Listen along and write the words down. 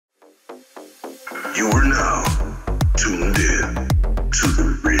You are now tuned in to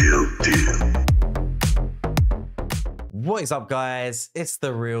the real deal. What is up, guys? It's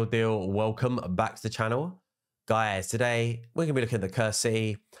the real deal. Welcome back to the channel. Guys, today we're going to be looking at the Cursed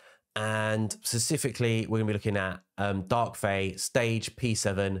City, and specifically we're going to be looking at Dark FaE stage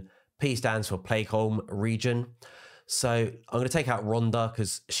P7. P stands for Plagueholm region. So I'm going to take out Rhonda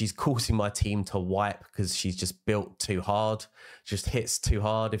because she's causing my team to wipe because she's just built too hard. She just hits too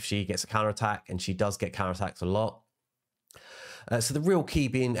hard if she gets a counterattack, and she does get counterattacked a lot. So the real key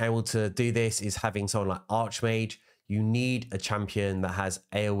being able to do this is having someone like Archmage. You need a champion that has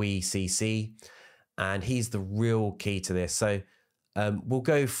AoE CC, and he's the real key to this. So we'll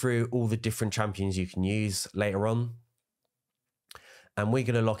go through all the different champions you can use later on, and we're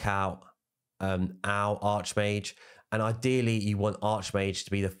going to lock out our Archmage. And ideally, you want Archmage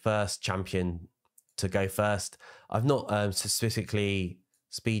to be the first champion to go first. I've not specifically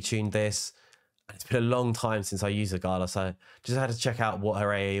speed tuned this. It's been a long time since I used a Gala, so just had to check out what her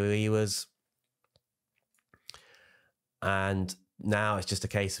AoE was. And now it's just a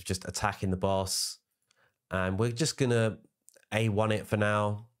case of just attacking the boss. And we're just going to A1 it for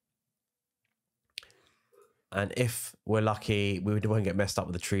now. And if we're lucky, we won't get messed up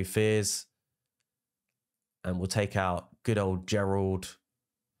with the True Fears. And we'll take out good old Gerald.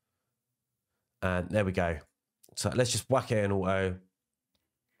 And there we go. So let's just whack it in auto.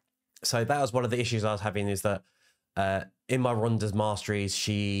 So that was one of the issues I was having, is that in my Rhonda's masteries,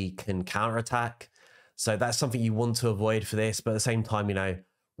 she can counterattack. So that's something you want to avoid for this. But at the same time, you know,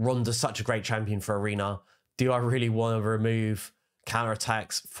 Rhonda's such a great champion for Arena. Do I really want to remove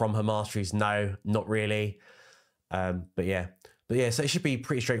counterattacks from her masteries? No, not really. But yeah, so it should be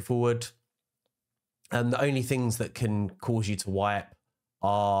pretty straightforward. And the only things that can cause you to wipe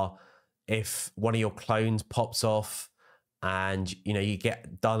are if one of your clones pops off and, you know, you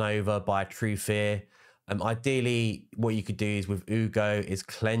get done over by a True Fear. Ideally, what you could do is with Ugo is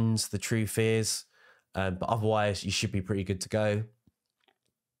cleanse the True Fears. But otherwise, you should be pretty good to go.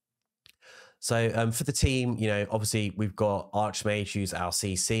 So for the team, you know, obviously we've got Archmage, who's our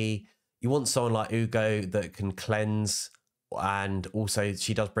CC. You want someone like Ugo that can cleanse. And also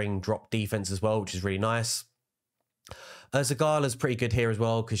she does bring drop defense as well, which is really nice. Zagala's pretty good here as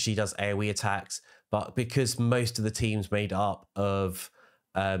well because she does AoE attacks. But because most of the team's made up of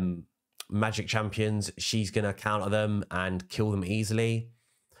magic champions, she's going to counter them and kill them easily.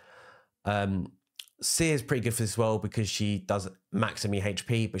 Seer's pretty good for this as well because she does maximum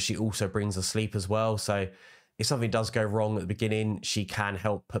HP, but she also brings a sleep as well. So if something does go wrong at the beginning, she can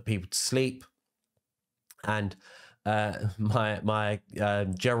help put people to sleep. And my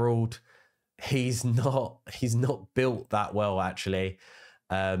Gerald, he's not built that well, actually.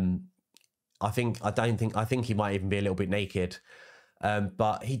 I think he might even be a little bit naked,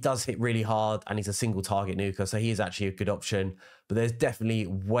 but he does hit really hard, and he's a single target nuker, so he is actually a good option. But there's definitely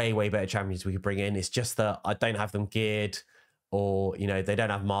way better champions we could bring in. It's just that I don't have them geared, or, you know, they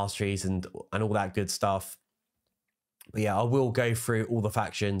don't have masteries and all that good stuff. But yeah, I will go through all the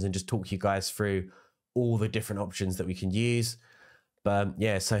factions and just talk you guys through all the different options that we can use. But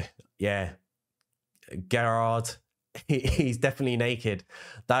yeah, so yeah, Gerard, he's definitely naked.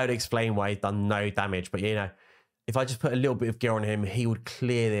 That would explain why he's done no damage. But, you know, if I just put a little bit of gear on him, he would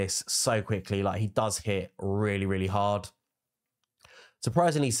clear this so quickly. Like, he does hit really hard.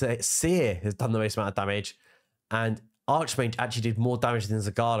 Surprisingly, Seer has done the most amount of damage, and Archmage actually did more damage than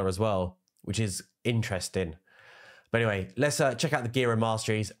Zagala as well, which is interesting. But anyway, let's check out the gear and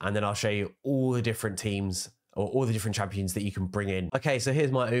masteries, and then I'll show you all the different teams or all the different champions that you can bring in. Okay, so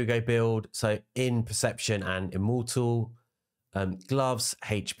here's my Ugo build. So in Perception and Immortal, gloves,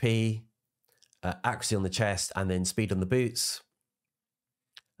 HP, accuracy on the chest, and then speed on the boots,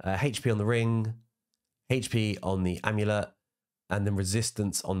 HP on the ring, HP on the amulet, and then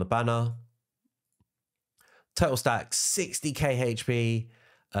resistance on the banner. Total stack 60k HP,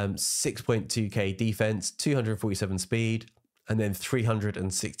 6.2k defense, 247 speed, and then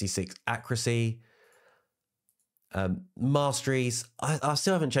 366 accuracy. Masteries, I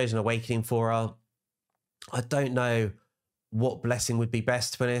still haven't chosen Awakening for her. I don't know what blessing would be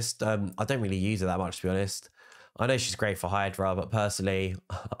best, to be honest. I don't really use her that much, to be honest. I know she's great for Hydra, but personally,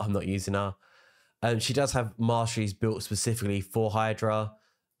 I'm not using her. She does have masteries built specifically for Hydra,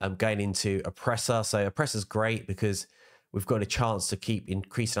 going into Oppressor. So Oppressor's great because we've got a chance to keep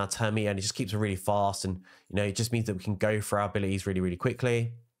increasing our turn meter, and it just keeps it really fast. And, you know, it just means that we can go for our abilities really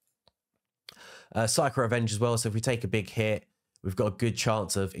quickly. Psycho Revenge as well. So if we take a big hit, we've got a good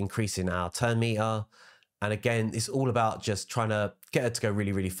chance of increasing our turn meter. And again, it's all about just trying to get her to go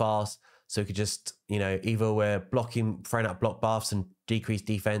really fast. So we could just, you know, either we're blocking, throwing out block buffs and decrease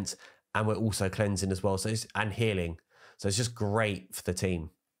defense, and we're also cleansing as well, so and healing. So it's just great for the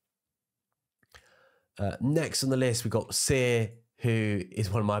team. Next on the list, we've got Seer, who is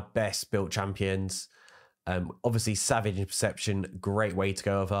one of my best built champions. Obviously, Savage and Perception, great way to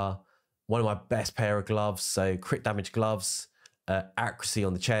go over. One of my best pair of gloves, so crit damage gloves, accuracy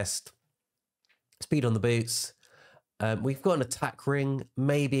on the chest, speed on the boots. We've got an attack ring.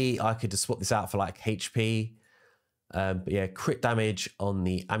 Maybe I could just swap this out for like HP. But yeah, crit damage on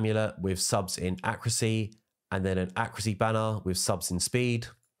the amulet with subs in accuracy, and then an accuracy banner with subs in speed.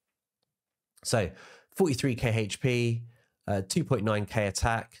 So 43k HP, 2.9k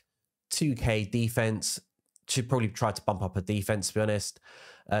attack, 2k defense. Should probably try to bump up her defense, to be honest.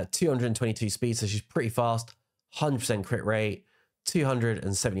 222 speed, so she's pretty fast. 100% crit rate,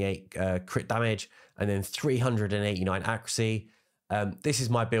 278 crit damage, and then 389 accuracy. This is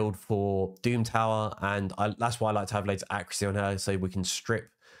my build for Doom Tower, and that's why I like to have loads of accuracy on her, so we can strip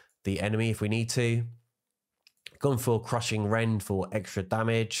the enemy if we need to. Gone for Crushing Rend for extra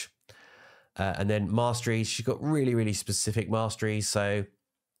damage. And then masteries, she's got really, really specific masteries. So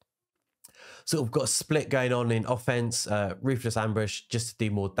sort of got a split going on in offense. Ruthless Ambush, just to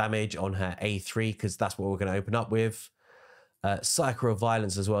do more damage on her A3, because that's what we're going to open up with. Cycle of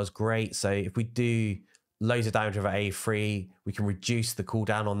Violence as well is great. So if we do loads of damage with our A3, we can reduce the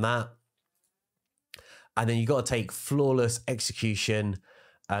cooldown on that. And then you got to take Flawless Execution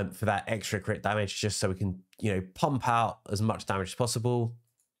for that extra crit damage, just so we can, you know, pump out as much damage as possible.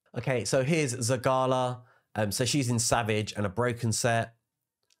 Okay, so here's Zagala. So she's in Savage and a broken set.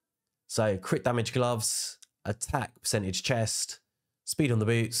 So crit damage gloves, attack percentage chest, speed on the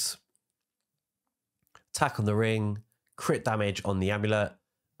boots, attack on the ring, crit damage on the amulet,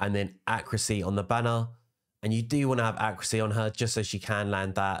 and then accuracy on the banner. And you do want to have accuracy on her just so she can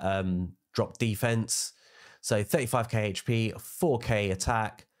land that drop defense. So 35k HP, 4k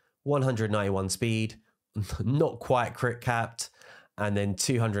attack, 191 speed, not quite crit capped, and then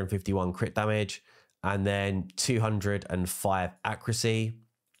 251 crit damage, and then 205 accuracy.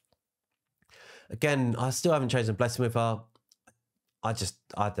 Again, I still haven't chosen Blessing with her. I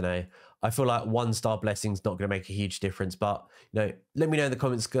don't know. I feel like 1-star Blessing's not going to make a huge difference, but you know, let me know in the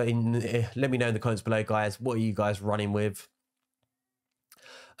comments. Let me know in the comments below, guys. What are you guys running with?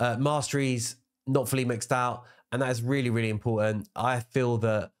 Masteries not fully mixed out, and that is really, really important. I feel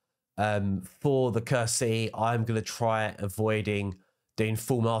that for the Cursed City, I'm going to try avoiding doing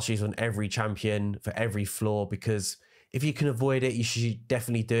full masteries on every champion for every floor, because if you can avoid it, you should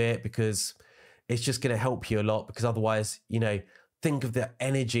definitely do it, because it's just going to help you a lot. Because otherwise, you know, think of the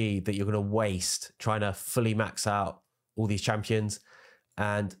energy that you're going to waste trying to fully max out all these champions.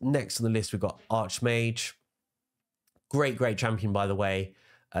 And next on the list, we've got Archmage. Great, great champion, by the way.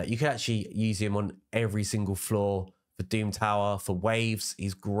 You can actually use him on every single floor for Doom Tower, for waves.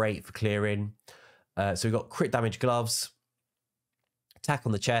 He's great for clearing. So we've got crit damage gloves, attack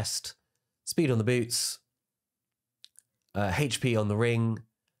on the chest, speed on the boots, HP on the ring,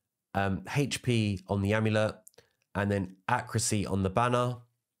 HP on the amulet, and then accuracy on the banner.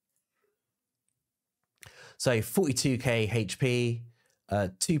 So 42k HP,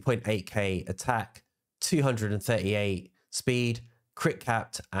 2.8k attack, 238 speed, crit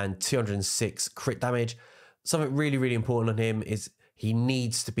capped, and 206 crit damage. Something really, really important on him is he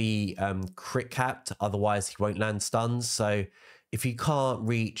needs to be crit capped, otherwise he won't land stuns. So if you can't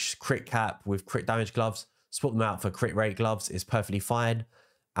reach crit cap with crit damage gloves, swap them out for crit rate gloves, is perfectly fine.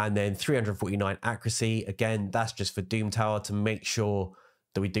 And then 349 accuracy. Again, that's just for Doom Tower to make sure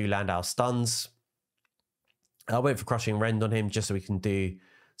that we do land our stuns. I went for Crushing Rend on him just so we can do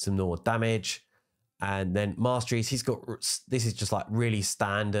some more damage. And then masteries, he's got, this is just like really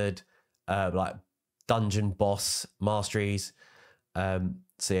standard, like dungeon boss masteries. So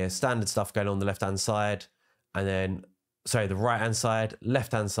yeah, standard stuff going on the left-hand side. And then, sorry, the right-hand side,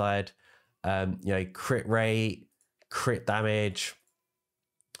 left-hand side, you know, crit rate, crit damage,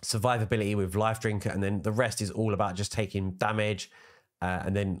 survivability with Life Drinker, and then the rest is all about just taking damage,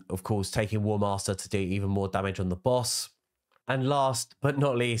 and then of course taking War Master to do even more damage on the boss. And last but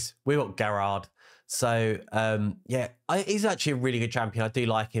not least, we got Gerard. So yeah, he's actually a really good champion. I do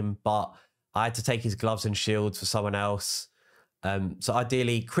like him, but I had to take his gloves and shields for someone else. So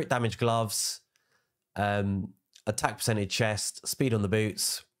ideally, crit damage gloves, attack percentage chest, speed on the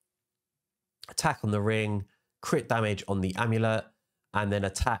boots, attack on the ring, crit damage on the amulet, and then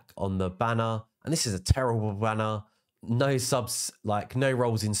attack on the banner. And this is a terrible banner. No subs, like no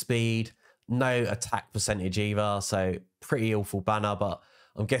rolls in speed, no attack percentage either. So pretty awful banner, but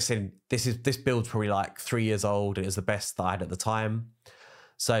I'm guessing this build's probably like 3 years old. It was the best that I had at the time.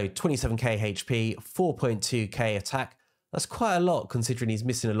 So 27k HP, 4.2k attack, That's quite a lot considering he's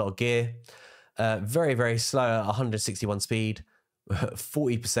missing a lot of gear. Very, very slow at 161 speed,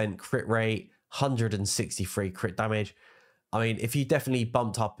 40% crit rate, 163 crit damage. I mean, if you definitely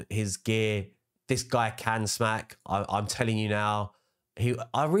bumped up his gear, this guy can smack. I'm telling you now.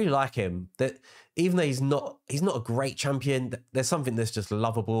 I really like him. That even though he's not a great champion, there's something that's just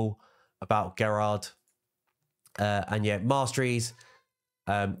lovable about Gerard. And yeah, masteries,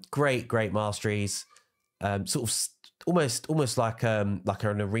 great masteries. Sort of almost like an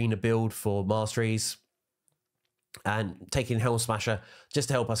arena build for masteries, and taking Helm Smasher just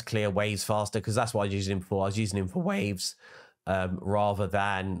to help us clear waves faster, because that's what I was using him for. I was using him for waves rather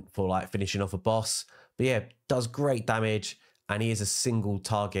than for like finishing off a boss. But yeah, does great damage, and he is a single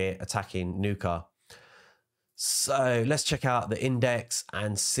target attacking nuker. So let's check out the index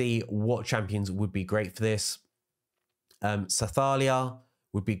and see what champions would be great for this. Sathalia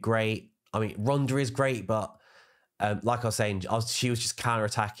would be great. I mean, Ronda is great, but like I was saying, she was just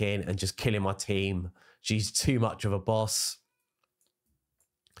counter-attacking and just killing my team. She's too much of a boss.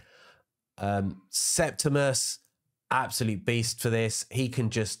 Septimus, absolute beast for this. He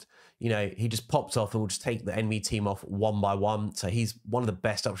can just, you know, he just pops off and will just take the enemy team off one by one. So he's one of the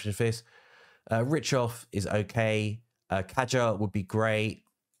best options for this. Richoff is okay. Kaja would be great.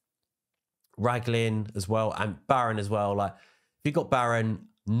 Raglin as well, and Baron as well. Like, if you got Baron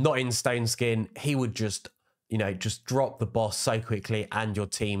not in stone skin, he would just, you know, just drop the boss so quickly, and your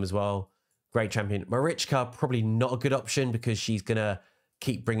team as well. Great champion. Marichka, probably not a good option because she's gonna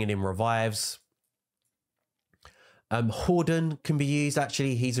keep bringing in revives. Horden can be used,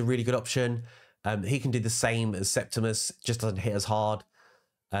 actually. He's a really good option. He can do the same as Septimus, just doesn't hit as hard.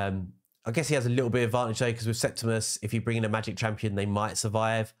 I guess he has a little bit of advantage though, because with Septimus, if you bring in a magic champion, they might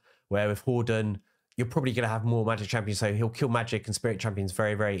survive. Where with Horden, you're probably going to have more magic champions, so he'll kill magic and spirit champions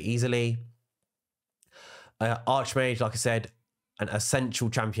very, very easily. Archmage, like I said, an essential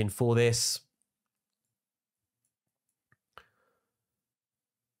champion for this.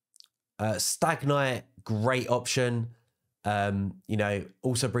 Stag Knight, great option. You know,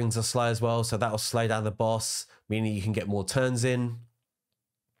 also brings a slow as well, so that'll slow down the boss, meaning you can get more turns in.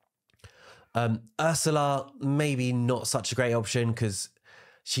 Ursula, maybe not such a great option because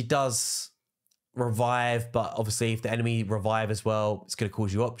she does revive, but obviously if the enemy revive as well, it's going to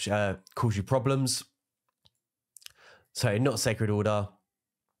cause you problems. So not Sacred Order.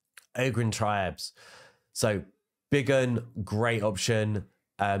 Ogren Tribes. So Biggin, great option.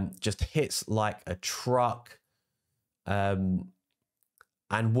 Just hits like a truck. And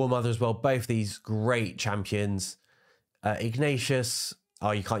War Mother as well. Both these great champions. Ignatius.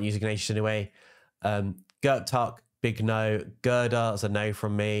 Oh, you can't use Ignatius anyway. Gurtuk, big no. Gerda is a no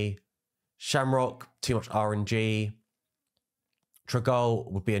from me. Shamrock, too much RNG.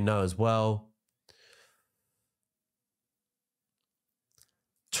 Tragol would be a no as well.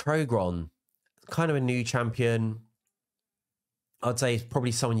 Trogron, kind of a new champion. I'd say it's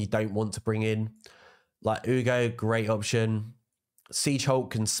probably someone you don't want to bring in. Like Ugo, great option. Siege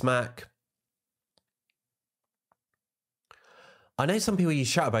Hulk can smack. I know some people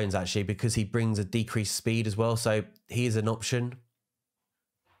use Shatterbones actually because he brings a decreased speed as well, so he is an option.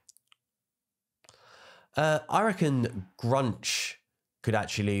 I reckon Grunch could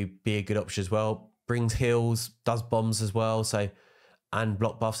actually be a good option as well. Brings heals, does bombs as well, so, and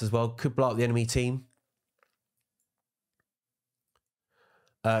block buffs as well. Could block the enemy team.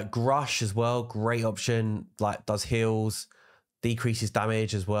 Grush as well, great option. Like, does heals, decreases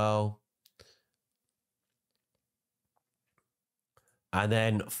damage as well. And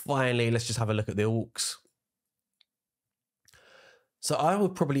then finally, let's just have a look at the orcs. So I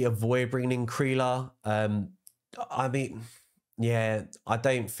would probably avoid bringing in Kreela. I mean, yeah, I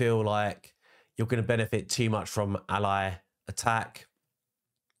don't feel like you're going to benefit too much from ally attack.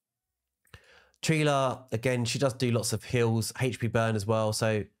 Treela, again, she does do lots of heals, HP burn as well.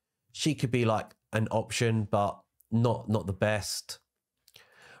 So she could be like an option, but not the best.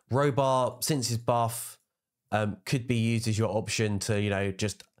 Robar, since his buff, could be used as your option to, you know,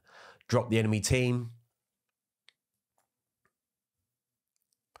 just drop the enemy team.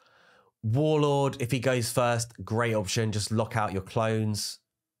 Warlord, if he goes first, great option. Just lock out your clones.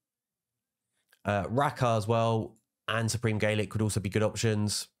 Raka as well, and Supreme Gaelic could also be good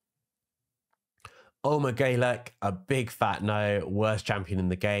options. Oma Gaelic, a big fat no, worst champion in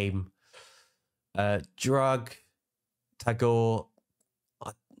the game. Drug, Tagore,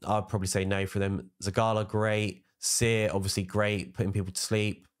 I'd probably say no for them. Zagala, great. Seer, obviously great, putting people to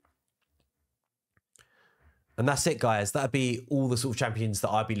sleep. And that's it, guys. That'd be all the sort of champions that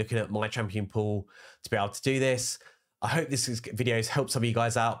I'd be looking at my champion pool to be able to do this. I hope this video has helped some of you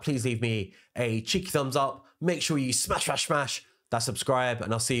guys out. Please leave me a cheeky thumbs up. Make sure you smash that subscribe,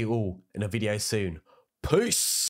 and I'll see you all in a video soon. Peace.